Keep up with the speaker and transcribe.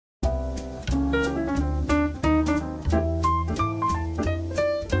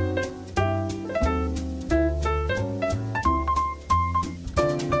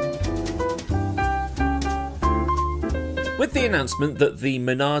With the announcement that the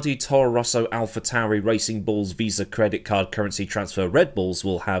Minardi Toro Rosso AlphaTauri Racing Bulls Visa credit card currency transfer Red Bulls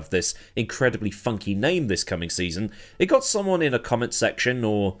will have this incredibly funky name this coming season, it got someone in a comment section,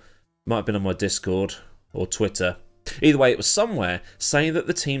 or might have been on my Discord or Twitter. Either way, it was somewhere saying that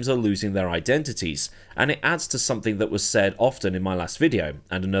the teams are losing their identities, and it adds to something that was said often in my last video,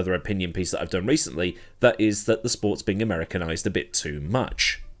 and another opinion piece that I've done recently, that is that the sport's being Americanized a bit too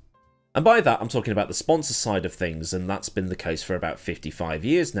much. And by that, I'm talking about the sponsor side of things, and that's been the case for about 55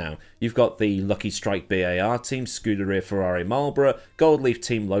 years now. You've got the Lucky Strike BAR team, Scuderia Ferrari Marlboro, Gold Leaf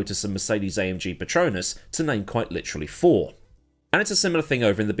Team Lotus, and Mercedes AMG Petronas, to name quite literally 4. And it's a similar thing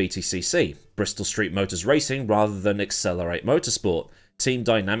over in the BTCC. Bristol Street Motors Racing rather than Accelerate Motorsport. Team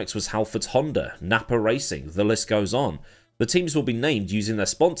Dynamics was Halfords Honda, Napa Racing, the list goes on. The teams will be named using their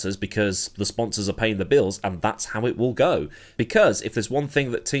sponsors because the sponsors are paying the bills, and that's how it will go. Because if there's one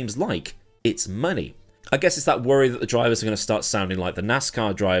thing that teams like, it's money. I guess it's that worry that the drivers are going to start sounding like the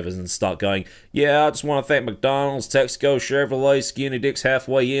NASCAR drivers and start going, yeah, I just want to thank McDonald's, Texaco, Chevrolet, Skinny Dick's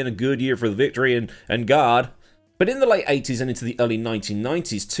halfway in, a Goodyear for the victory, and God. But in the late 80s and into the early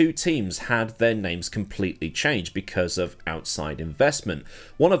 1990s, 2 teams had their names completely changed because of outside investment.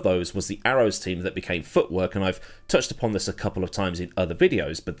 One of those was the Arrows team that became Footwork, and I've touched upon this a couple of times in other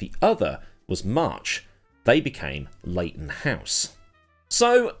videos, but the other was March. They became Leyton House.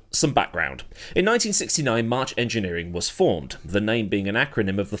 So, some background. In 1969, March Engineering was formed, the name being an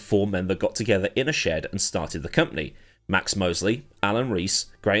acronym of the 4 men that got together in a shed and started the company. Max Mosley, Alan Rees,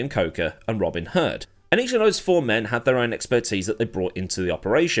 Graham Coker, and Robin Hurd. And each of those 4 men had their own expertise that they brought into the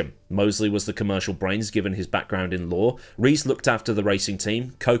operation. Mosley was the commercial brains given his background in law, Rees looked after the racing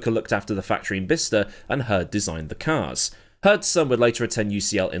team, Coker looked after the factory in Bicester, and Hurd designed the cars. Hurd's son would later attend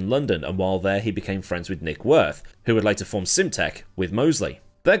UCL in London, and while there he became friends with Nick Worth, who would later form Simtech with Mosley.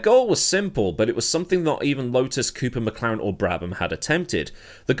 Their goal was simple, but it was something not even Lotus, Cooper, McLaren or Brabham had attempted.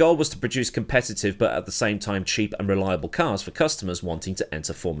 The goal was to produce competitive but at the same time cheap and reliable cars for customers wanting to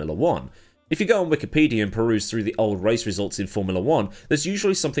enter Formula 1. If you go on Wikipedia and peruse through the old race results in Formula 1, there's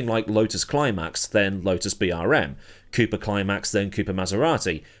usually something like Lotus Climax, then Lotus BRM, Cooper Climax, then Cooper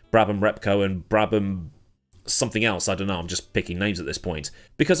Maserati, Brabham Repco and Brabham something else, I don't know, I'm just picking names at this point.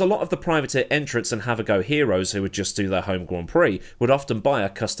 Because a lot of the privateer entrants and have-a-go heroes who would just do their home Grand Prix would often buy a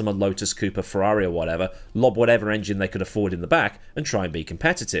customer Lotus, Cooper, Ferrari or whatever, lob whatever engine they could afford in the back, and try and be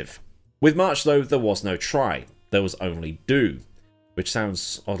competitive. With March though, there was no try, there was only do. Which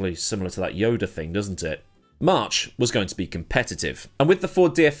sounds oddly similar to that Yoda thing, doesn't it? March was going to be competitive, and with the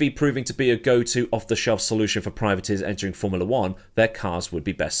Ford DFE proving to be a go-to off-the-shelf solution for privateers entering Formula 1, their cars would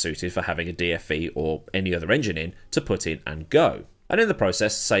be best suited for having a DFE or any other engine in to put in and go, and in the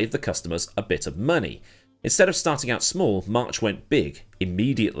process save the customers a bit of money. Instead of starting out small, March went big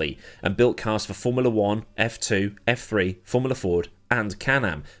immediately and built cars for Formula 1, F2, F3, Formula Ford and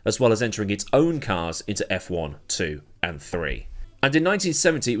Can-Am, as well as entering its own cars into F1, 2 and 3. And in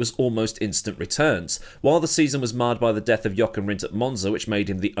 1970 it was almost instant returns. While the season was marred by the death of Jochen Rindt at Monza, which made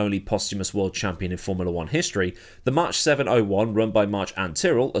him the only posthumous world champion in Formula 1 history, the March 701 run by March and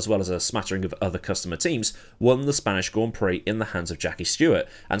Tyrrell, as well as a smattering of other customer teams, won the Spanish Grand Prix in the hands of Jackie Stewart,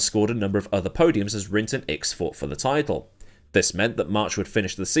 and scored a number of other podiums as Rindt and Ickx fought for the title. This meant that March would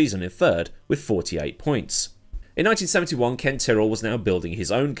finish the season in 3rd with 48 points. In 1971, Ken Tyrrell was now building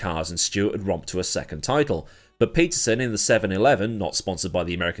his own cars and Stewart had romped to a 2nd title. But Peterson in the 711, not sponsored by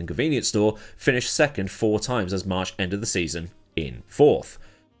the American convenience store, finished 2nd 4 times as March ended the season in 4th.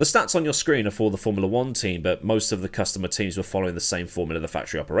 The stats on your screen are for the Formula 1 team, but most of the customer teams were following the same formula the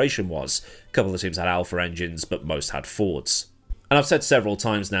factory operation was. A couple of the teams had Alfa engines, but most had Fords. And I've said several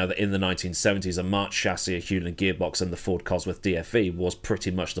times now that in the 1970s a March chassis, a Hewland gearbox and the Ford Cosworth DFE was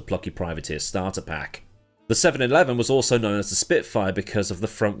pretty much the plucky privateer starter pack. The 711 was also known as the Spitfire because of the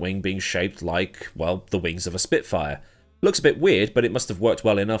front wing being shaped like, well, the wings of a Spitfire. Looks a bit weird, but it must have worked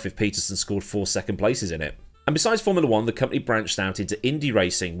well enough if Peterson scored 4 second places in it. And besides Formula 1, the company branched out into Indy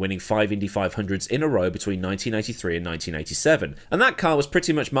racing, winning 5 Indy 500s in a row between 1983 and 1987. And that car was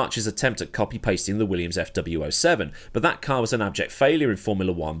pretty much March's attempt at copy-pasting the Williams FW07, but that car was an abject failure in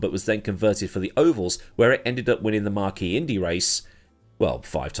Formula 1, but was then converted for the ovals, where it ended up winning the marquee Indy race, well,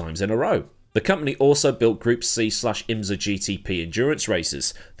 5 times in a row. The company also built Group C/IMSA GTP endurance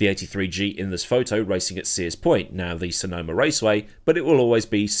races, the 83G in this photo racing at Sears Point, now the Sonoma Raceway, but it will always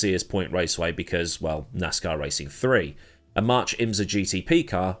be Sears Point Raceway because, well, NASCAR Racing 3. A March IMSA GTP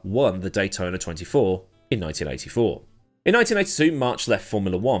car won the Daytona 24 in 1984. In 1982, March left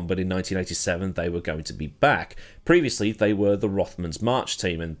Formula 1, but in 1987 they were going to be back. Previously, they were the Rothmans March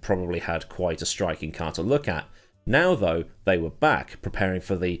team and probably had quite a striking car to look at. Now, though, they were back, preparing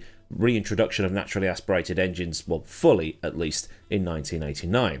for the reintroduction of naturally aspirated engines, well, fully at least, in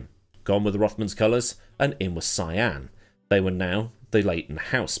 1989. Gone were the Rothmans colours, and in was cyan. They were now the Leyton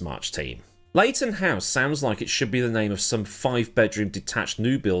House March team. Leyton House sounds like it should be the name of some 5-bedroom detached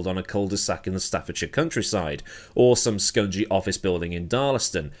new build on a cul-de-sac in the Staffordshire countryside, or some scungy office building in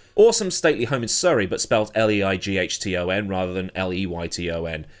Darlaston, or some stately home in Surrey but spelled Leighton rather than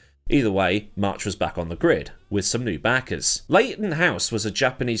Leyton. Either way, March was back on the grid, with some new backers. Leyton House was a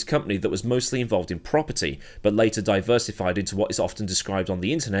Japanese company that was mostly involved in property, but later diversified into what is often described on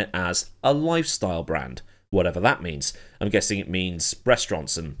the internet as a lifestyle brand. Whatever that means. I'm guessing it means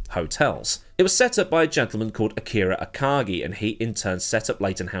restaurants and hotels. It was set up by a gentleman called Akira Akagi, and he in turn set up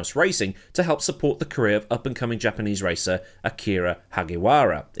Leyton House Racing to help support the career of up-and-coming Japanese racer Akira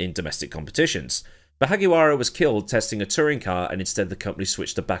Hagiwara in domestic competitions. But Hagiwara was killed testing a touring car, and instead the company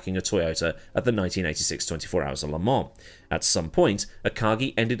switched to backing a Toyota at the 1986 24 Hours of Le Mans. At some point,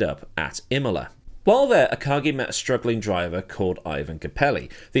 Akagi ended up at Imola. While there, Akagi met a struggling driver called Ivan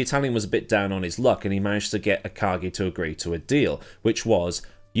Capelli. The Italian was a bit down on his luck, and he managed to get Akagi to agree to a deal, which was,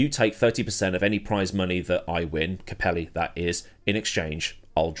 you take 30% of any prize money that I win, Capelli that is, in exchange,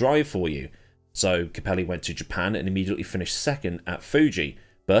 I'll drive for you. So Capelli went to Japan and immediately finished second at Fuji,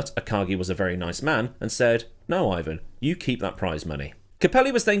 but Akagi was a very nice man and said, no Ivan, you keep that prize money.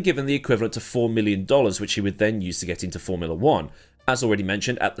 Capelli was then given the equivalent to $4 million, which he would then use to get into Formula 1. As already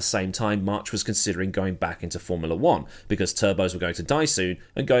mentioned, at the same time, March was considering going back into Formula 1, because turbos were going to die soon,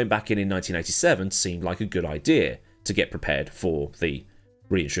 and going back in 1987 seemed like a good idea to get prepared for the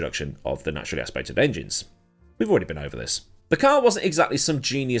reintroduction of the naturally aspirated engines. We've already been over this. The car wasn't exactly some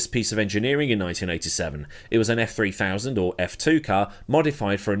genius piece of engineering in 1987. It was an F3000 or F2 car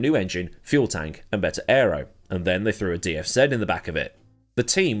modified for a new engine, fuel tank, and better aero, and then they threw a DFZ in the back of it. The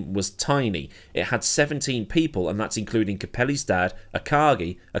team was tiny. It had 17 people, and that's including Capelli's dad,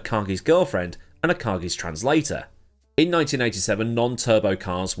 Akagi, Akagi's girlfriend, and Akagi's translator. In 1987, non-turbo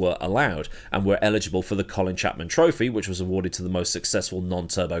cars were allowed, and were eligible for the Colin Chapman Trophy, which was awarded to the most successful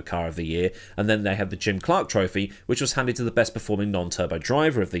non-turbo car of the year, and then they had the Jim Clark Trophy, which was handed to the best performing non-turbo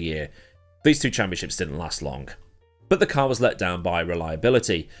driver of the year. These two championships didn't last long. But the car was let down by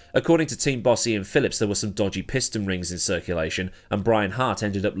reliability. According to team boss Ian Phillips, there were some dodgy piston rings in circulation, and Brian Hart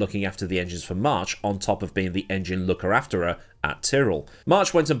ended up looking after the engines for March, on top of being the engine looker-afterer at Tyrrell.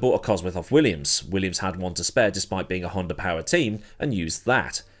 March went and bought a Cosworth off Williams. Williams had one to spare despite being a Honda-powered team, and used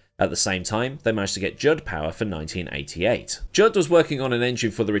that. At the same time, they managed to get Judd power for 1988. Judd was working on an engine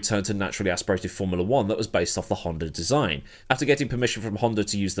for the return to naturally aspirated Formula 1 that was based off the Honda design. After getting permission from Honda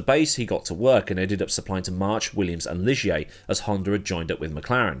to use the base, he got to work and ended up supplying to March, Williams and Ligier, as Honda had joined up with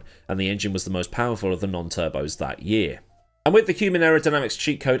McLaren, and the engine was the most powerful of the non-turbos that year. And with the human aerodynamics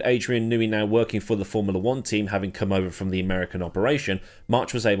cheat code Adrian Newey now working for the Formula 1 team, having come over from the American operation,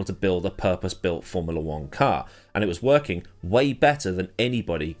 March was able to build a purpose-built Formula 1 car, and it was working way better than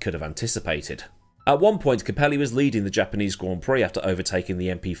anybody could have anticipated. At one point, Capelli was leading the Japanese Grand Prix after overtaking the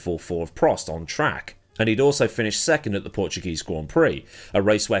MP44 of Prost on track, and he'd also finished second at the Portuguese Grand Prix, a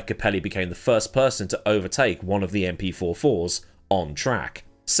race where Capelli became the first person to overtake one of the MP44s on track.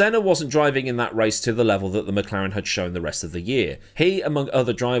 Senna wasn't driving in that race to the level that the McLaren had shown the rest of the year. He, among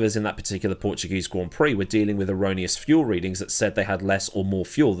other drivers in that particular Portuguese Grand Prix, were dealing with erroneous fuel readings that said they had less or more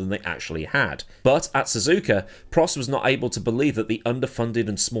fuel than they actually had. But at Suzuka, Prost was not able to believe that the underfunded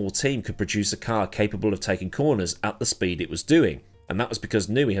and small team could produce a car capable of taking corners at the speed it was doing. And that was because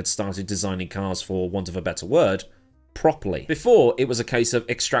Newey had started designing cars, for want of a better word, properly. Before, it was a case of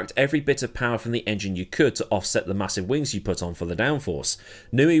extract every bit of power from the engine you could to offset the massive wings you put on for the downforce.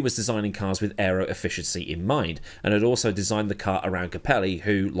 Newey was designing cars with aero efficiency in mind, and had also designed the car around Capelli,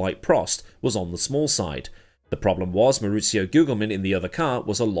 who, like Prost, was on the small side. The problem was Maurizio Gugelmin in the other car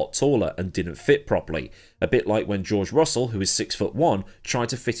was a lot taller and didn't fit properly, a bit like when George Russell, who is 6'1", tried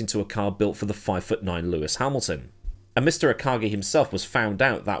to fit into a car built for the 5'9" Lewis Hamilton. And Mr. Akagi himself was found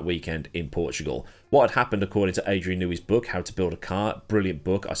out that weekend in Portugal. What had happened, according to Adrian Newey's book, How to Build a Car, brilliant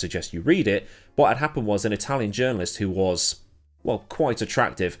book, I suggest you read it, what had happened was an Italian journalist who was, well, quite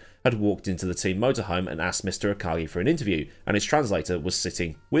attractive, had walked into the team motorhome and asked Mr. Akagi for an interview, and his translator was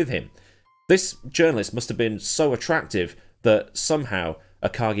sitting with him. This journalist must have been so attractive that somehow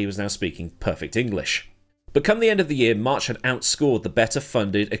Akagi was now speaking perfect English. But come the end of the year, March had outscored the better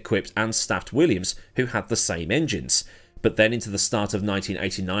funded, equipped and staffed Williams, who had the same engines. But then into the start of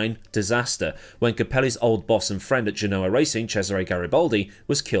 1989, disaster, when Capelli's old boss and friend at Genoa Racing, Cesare Garibaldi,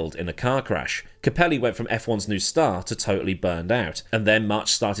 was killed in a car crash. Capelli went from F1's new star to totally burned out, and then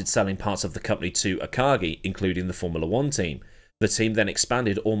March started selling parts of the company to Akagi, including the Formula 1 team. The team then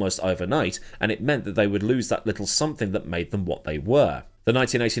expanded almost overnight, and it meant that they would lose that little something that made them what they were. The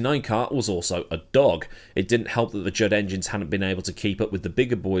 1989 car was also a dog. It didn't help that the Judd engines hadn't been able to keep up with the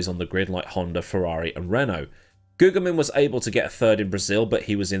bigger boys on the grid like Honda, Ferrari and Renault. Gugelmin was able to get a third in Brazil, but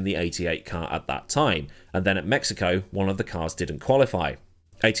he was in the 88 car at that time, and then at Mexico, one of the cars didn't qualify.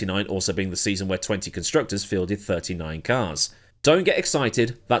 89 also being the season where 20 constructors fielded 39 cars. Don't get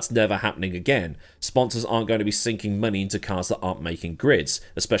excited, that's never happening again. Sponsors aren't going to be sinking money into cars that aren't making grids,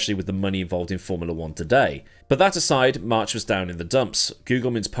 especially with the money involved in Formula 1 today. But that aside, March was down in the dumps,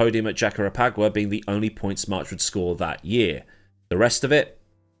 Gugelmin's podium at Jacarapagua being the only points March would score that year. The rest of it?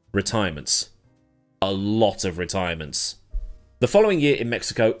 Retirements. A lot of retirements. The following year in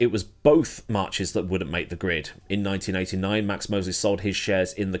Mexico, it was both Marches that wouldn't make the grid. In 1989, Max Mosley sold his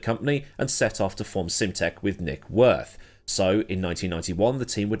shares in the company and set off to form Simtech with Nick Worth. So, in 1991, the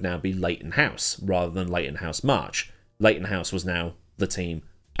team would now be Leyton House, rather than Leyton House March. Leyton House was now the team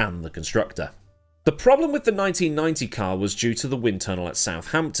and the constructor. The problem with the 1990 car was due to the wind tunnel at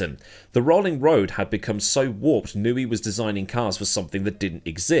Southampton. The rolling road had become so warped Newey was designing cars for something that didn't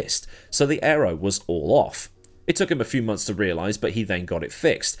exist, so the aero was all off. It took him a few months to realise, but he then got it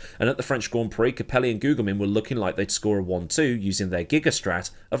fixed, and at the French Grand Prix, Capelli and Gugelmin were looking like they'd score a 1-2 using their gigastrat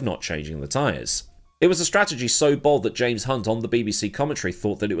of not changing the tyres. It was a strategy so bold that James Hunt on the BBC commentary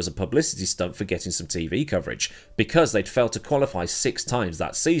thought that it was a publicity stunt for getting some TV coverage, because they'd failed to qualify 6 times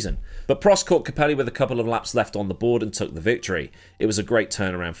that season. But Prost caught Capelli with a couple of laps left on the board and took the victory. It was a great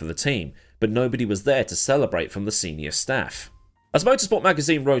turnaround for the team, but nobody was there to celebrate from the senior staff. As Motorsport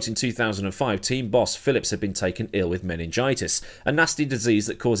magazine wrote in 2005, team boss Phillips had been taken ill with meningitis, a nasty disease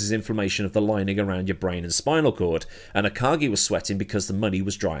that causes inflammation of the lining around your brain and spinal cord, and Akagi was sweating because the money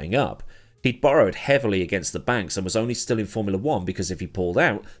was drying up. He'd borrowed heavily against the banks and was only still in Formula 1 because if he pulled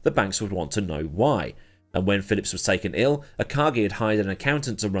out, the banks would want to know why. And when Phillips was taken ill, Akagi had hired an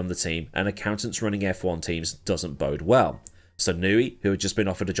accountant to run the team, and accountants running F1 teams doesn't bode well. So Newey, who had just been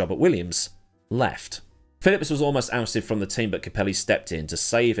offered a job at Williams, left. Phillips was almost ousted from the team, but Capelli stepped in to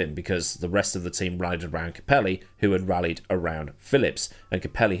save him because the rest of the team rallied around Capelli, who had rallied around Phillips, and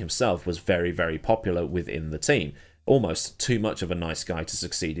Capelli himself was very, very popular within the team. Almost too much of a nice guy to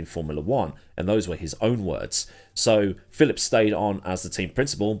succeed in Formula 1, and those were his own words. So Phillips stayed on as the team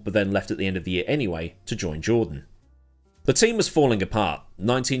principal, but then left at the end of the year anyway to join Jordan. The team was falling apart.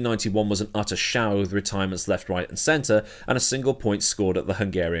 1991 was an utter shower with retirements left, right and centre, and a single point scored at the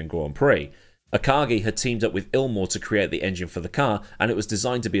Hungarian Grand Prix. Akagi had teamed up with Ilmor to create the engine for the car, and it was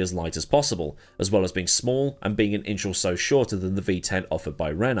designed to be as light as possible, as well as being small and being an inch or so shorter than the V10 offered by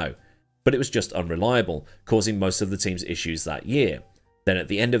Renault. But it was just unreliable, causing most of the team's issues that year. Then at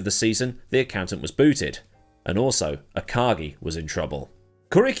the end of the season, the accountant was booted. And also, Akagi was in trouble.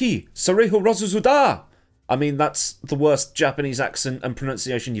 Koriki, Sareho Rosuzuda! I mean, that's the worst Japanese accent and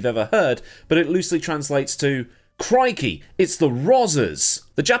pronunciation you've ever heard, but it loosely translates to, Crikey, it's the Rozzers!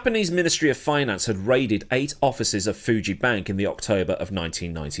 The Japanese Ministry of Finance had raided 8 offices of Fuji Bank in the October of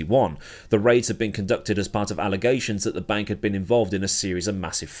 1991. The raids had been conducted as part of allegations that the bank had been involved in a series of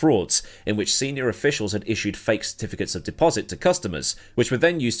massive frauds, in which senior officials had issued fake certificates of deposit to customers, which were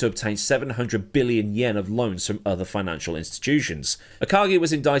then used to obtain 700 billion yen of loans from other financial institutions. Akagi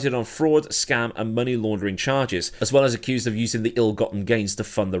was indicted on fraud, scam and money laundering charges, as well as accused of using the ill-gotten gains to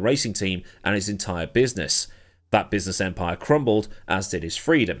fund the racing team and his entire business. That business empire crumbled, as did his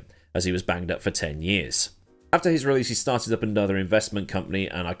freedom, as he was banged up for 10 years. After his release, he started up another investment company,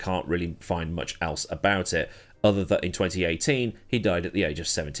 and I can't really find much else about it, other than in 2018, he died at the age of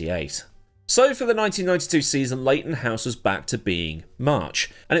 78. So for the 1992 season, Leyton House was back to being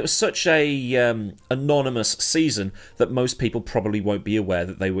March, and it was such a anonymous season that most people probably won't be aware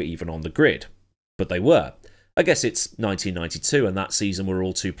that they were even on the grid. But they were. I guess it's 1992 and that season we're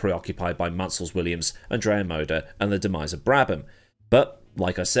all too preoccupied by Mansell's Williams, Andrea Moda and the demise of Brabham. But,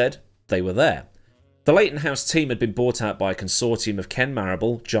 like I said, they were there. The Leyton House team had been bought out by a consortium of Ken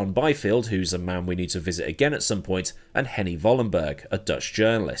Marable, John Byfield, who's a man we need to visit again at some point, and Henny Vollenberg, a Dutch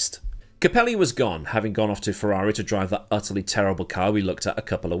journalist. Capelli was gone, having gone off to Ferrari to drive that utterly terrible car we looked at a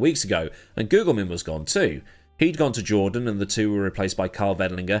couple of weeks ago, and Gugelmin was gone too. He'd gone to Jordan and the two were replaced by Carl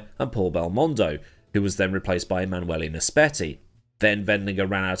Wendlinger and Paul Belmondo, who was then replaced by Emanuele Naspetti. Then Wendlinger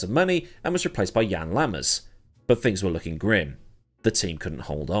ran out of money and was replaced by Jan Lammers. But things were looking grim. The team couldn't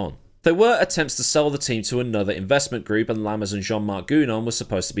hold on. There were attempts to sell the team to another investment group, and Lammers and Jean-Marc Gounon were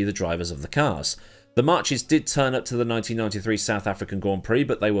supposed to be the drivers of the cars. The Marches did turn up to the 1993 South African Grand Prix,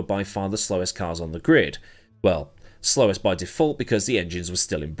 but they were by far the slowest cars on the grid. Well, slowest by default because the engines were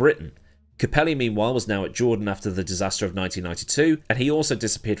still in Britain. Capelli, meanwhile, was now at Jordan after the disaster of 1992, and he also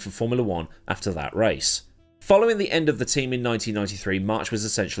disappeared from Formula 1 after that race. Following the end of the team in 1993, March was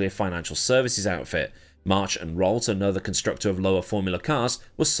essentially a financial services outfit. March and Rolt, another constructor of lower formula cars,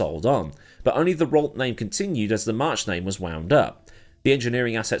 was sold on, but only the Rolt name continued as the March name was wound up. The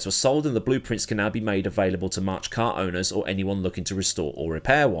engineering assets were sold and the blueprints can now be made available to March car owners or anyone looking to restore or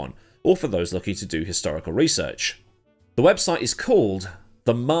repair one, or for those looking to do historical research. The website is called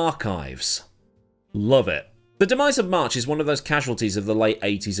The Marchives. Love it. The demise of March is one of those casualties of the late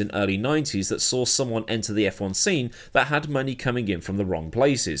 80s and early 90s that saw someone enter the F1 scene that had money coming in from the wrong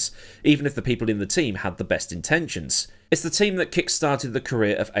places, even if the people in the team had the best intentions. It's the team that kick-started the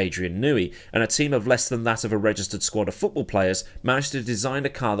career of Adrian Newey, and a team of less than that of a registered squad of football players managed to design a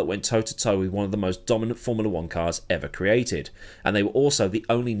car that went toe-to-toe with one of the most dominant Formula 1 cars ever created, and they were also the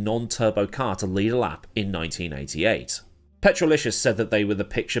only non-turbo car to lead a lap in 1988. Petrolicious said that they were the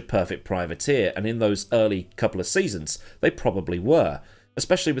picture-perfect privateer, and in those early couple of seasons, they probably were,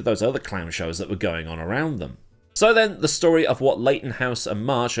 especially with those other clown shows that were going on around them. So then, the story of what Leyton House and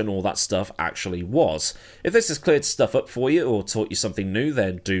March and all that stuff actually was. If this has cleared stuff up for you or taught you something new,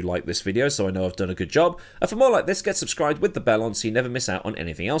 then do like this video so I know I've done a good job, and for more like this, get subscribed with the bell on so you never miss out on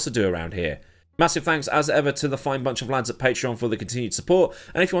anything else I do around here. Massive thanks as ever to the fine bunch of lads at Patreon for the continued support,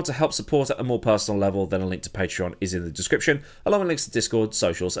 and if you want to help support at a more personal level, then a link to Patreon is in the description, along with links to Discord,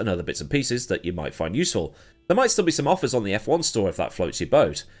 socials and other bits and pieces that you might find useful. There might still be some offers on the F1 store if that floats your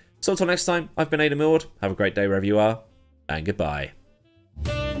boat. So until next time, I've been Millward, have a great day wherever you are, and goodbye.